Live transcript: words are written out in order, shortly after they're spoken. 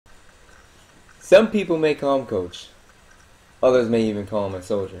Some people may call him coach. Others may even call him a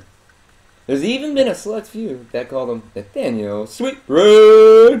soldier. There's even been a select few that called him Nathaniel Sweet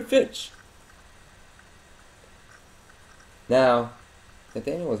Red Fitch. Now,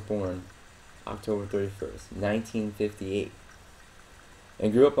 Nathaniel was born October 31st, 1958,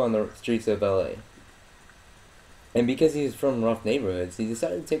 and grew up on the streets of LA. And because he was from rough neighborhoods, he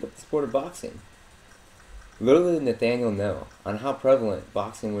decided to take up the sport of boxing. Little did Nathaniel know on how prevalent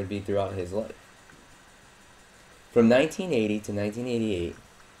boxing would be throughout his life. From 1980 to 1988,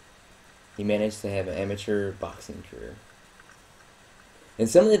 he managed to have an amateur boxing career. And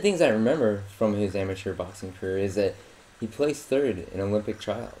some of the things I remember from his amateur boxing career is that he placed third in Olympic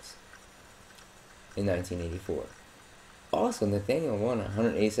trials in 1984. Also, Nathaniel won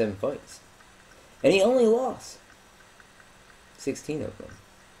 187 fights. And he only lost 16 of them.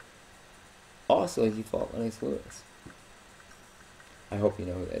 Also, he fought Lennox Lewis. I hope you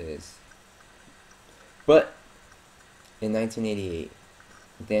know who that is. But in 1988,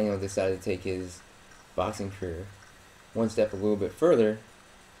 Nathaniel decided to take his boxing career one step a little bit further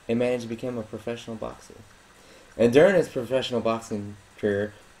and managed to become a professional boxer. And during his professional boxing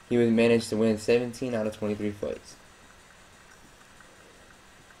career, he would manage to win 17 out of 23 fights.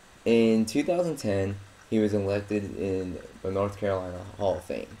 In 2010, he was elected in the North Carolina Hall of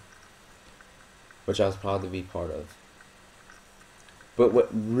Fame, which I was proud to be part of. But what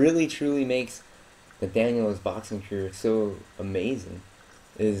really truly makes Nathaniel's boxing career so amazing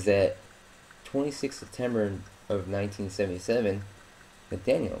is that 26 September of 1977,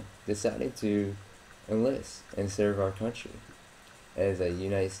 Nathaniel decided to enlist and serve our country as a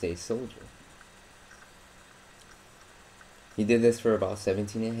United States soldier. He did this for about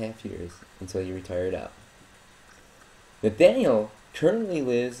 17 and a half years until he retired out. Nathaniel currently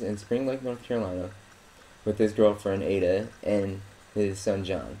lives in Spring Lake, North Carolina with his girlfriend Ada and his son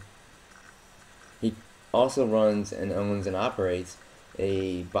John. He also runs and owns and operates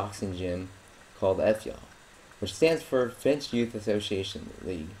a boxing gym called FYAL, which stands for Fitch Youth Association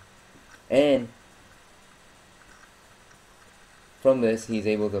League. And from this, he's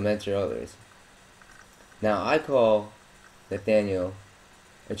able to mentor others. Now, I call Nathaniel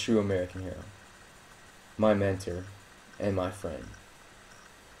a true American hero, my mentor and my friend.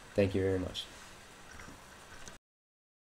 Thank you very much.